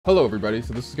Hello everybody,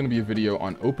 so this is going to be a video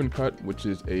on OpenCut, which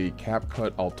is a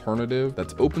CapCut alternative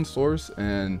that's open source,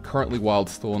 and currently while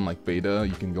it's still in like beta,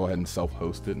 you can go ahead and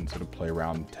self-host it and sort of play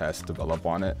around, test, develop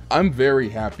on it. I'm very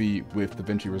happy with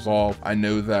DaVinci Resolve. I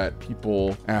know that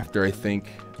people, after I think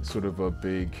sort of a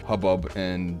big hubbub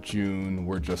in June,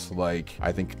 were just like,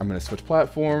 I think I'm going to switch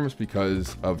platforms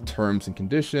because of terms and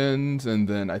conditions, and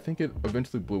then I think it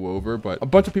eventually blew over, but a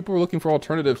bunch of people were looking for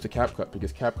alternatives to CapCut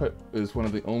because CapCut is one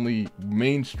of the only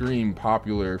mainstream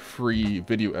popular free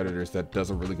video editors that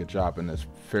does a really good job and is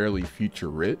fairly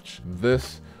feature rich.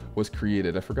 This was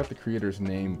created, I forgot the creator's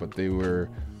name, but they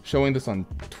were showing this on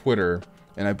Twitter,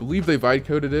 and I believe they vibe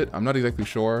coded it. I'm not exactly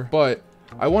sure, but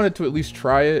I wanted to at least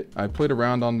try it. I played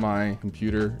around on my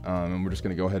computer, and we're just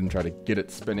gonna go ahead and try to get it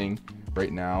spinning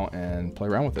right now and play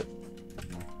around with it.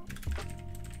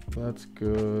 That's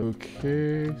good.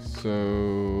 Okay,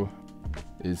 so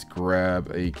is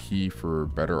grab a key for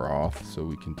better auth so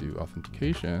we can do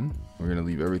authentication. We're gonna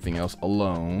leave everything else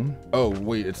alone. Oh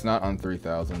wait, it's not on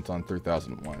 3000, it's on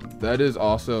 3001. That is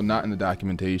also not in the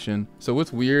documentation. So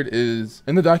what's weird is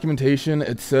in the documentation,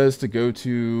 it says to go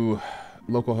to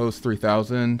localhost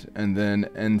 3000, and then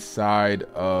inside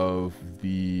of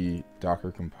the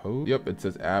Docker Compose, yep, it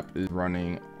says app is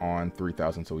running on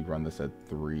 3000, so we run this at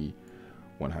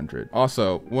 3100.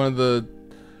 Also, one of the,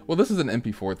 well, this is an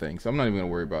MP4 thing, so I'm not even gonna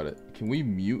worry about it. Can we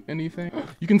mute anything?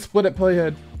 You can split at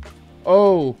playhead.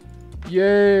 Oh,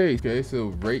 yay. Okay, so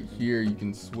right here you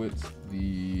can switch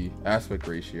the aspect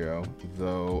ratio,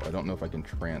 though I don't know if I can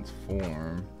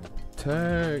transform.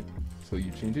 Tag. So you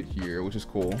change it here, which is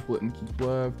cool. Split and keep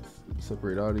left,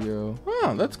 separate audio.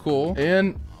 Oh, that's cool.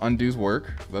 And undoes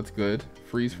work, that's good.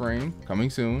 Freeze frame, coming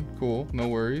soon, cool, no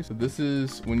worries. So this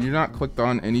is, when you're not clicked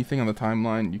on anything on the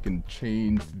timeline, you can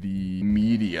change the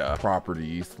media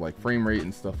properties, like frame rate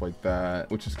and stuff like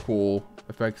that, which is cool.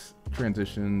 Effects,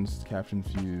 transitions, caption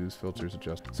views, filters,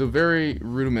 adjust. So very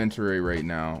rudimentary right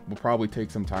now. Will probably take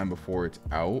some time before it's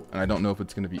out, and I don't know if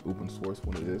it's going to be open source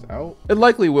when it is out. It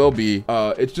likely will be.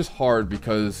 It's just hard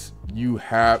because you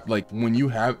have, like, when you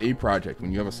have a project,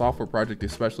 when you have a software project,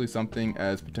 especially something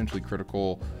as potentially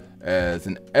critical as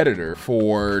an editor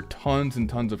for tons and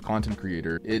tons of content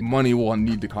creators, money will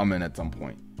need to come in at some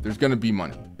point. There's going to be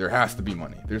money. There has to be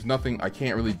money. There's nothing, I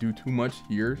can't really do too much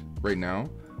here right now.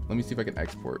 Let me see if I can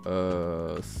export.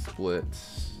 Split,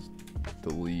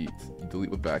 delete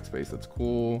with backspace. That's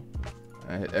cool.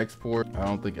 I hit export. I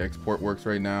don't think export works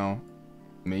right now.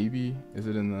 Maybe, is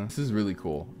it in the, this is really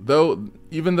cool. Though,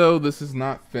 even though this is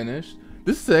not finished,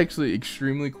 this is actually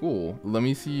extremely cool. Let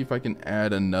me see if I can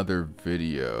add another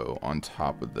video on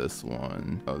top of this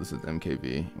one. Oh, this is MKV,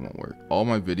 it won't work. All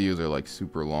my videos are like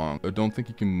super long. I don't think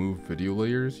you can move video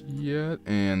layers yet.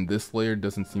 And this layer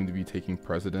doesn't seem to be taking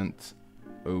precedence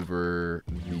over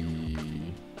the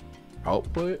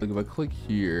output. Like if I click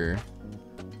here,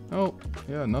 oh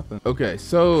yeah, nothing. Okay,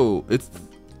 so it's,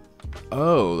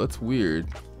 oh, that's weird.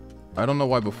 I don't know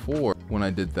why before when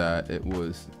I did that it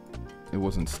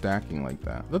wasn't stacking like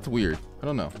that. That's weird. I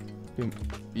don't know.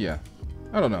 Yeah,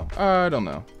 I don't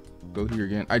know. Go here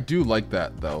again. I do like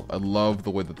that though. I love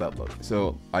the way that that looks.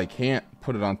 So I can't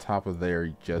put it on top of there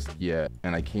just yet,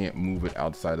 and I can't move it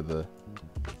outside of the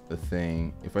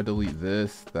thing. If I delete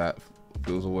this, that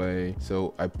goes away.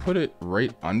 So I put it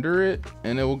right under it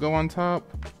and it will go on top.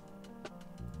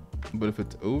 But if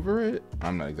it's over it,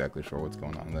 I'm not exactly sure what's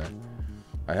going on there.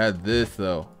 I had this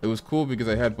though. It was cool because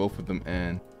I had both of them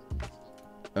in.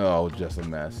 Oh, just a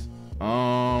mess.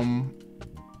 I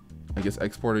guess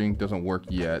exporting doesn't work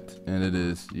yet, and it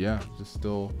is, yeah, just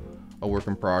still a work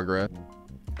in progress.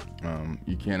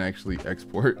 You can't actually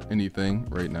export anything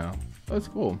right now. That's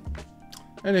cool.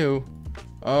 Anywho,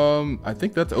 I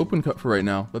think that's OpenCut for right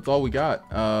now. That's all we got.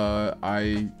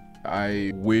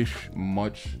 I wish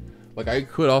much, like I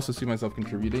could also see myself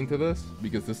contributing to this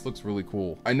because this looks really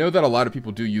cool. I know that a lot of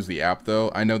people do use the app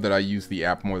though. I know that I use the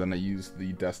app more than I use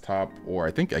the desktop, or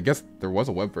I guess there was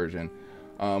a web version.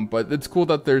 But it's cool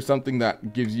that there's something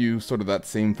that gives you sort of that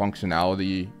same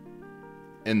functionality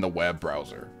in the web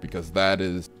browser, because that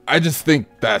is, I just think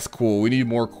that's cool. We need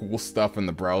more cool stuff in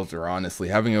the browser, honestly.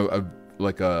 Having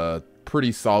a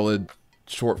pretty solid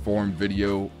short form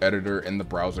video editor in the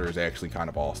browser is actually kind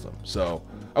of awesome. So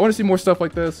I want to see more stuff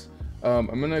like this. I'm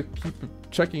gonna keep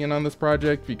checking in on this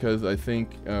project because I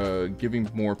think giving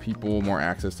more people more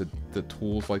access to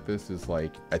tools like this is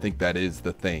like, I think that is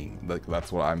the thing. Like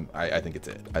that's what I think it's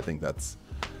it. I think that's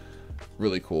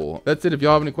really cool. That's it. If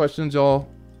y'all have any questions, y'all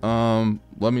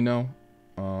let me know.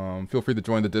 Feel free to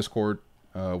join the Discord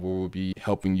where we'll be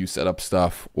helping you set up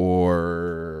stuff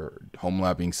or home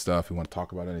labbing stuff. If you want to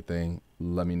talk about anything,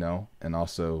 let me know. And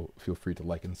also feel free to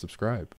like and subscribe.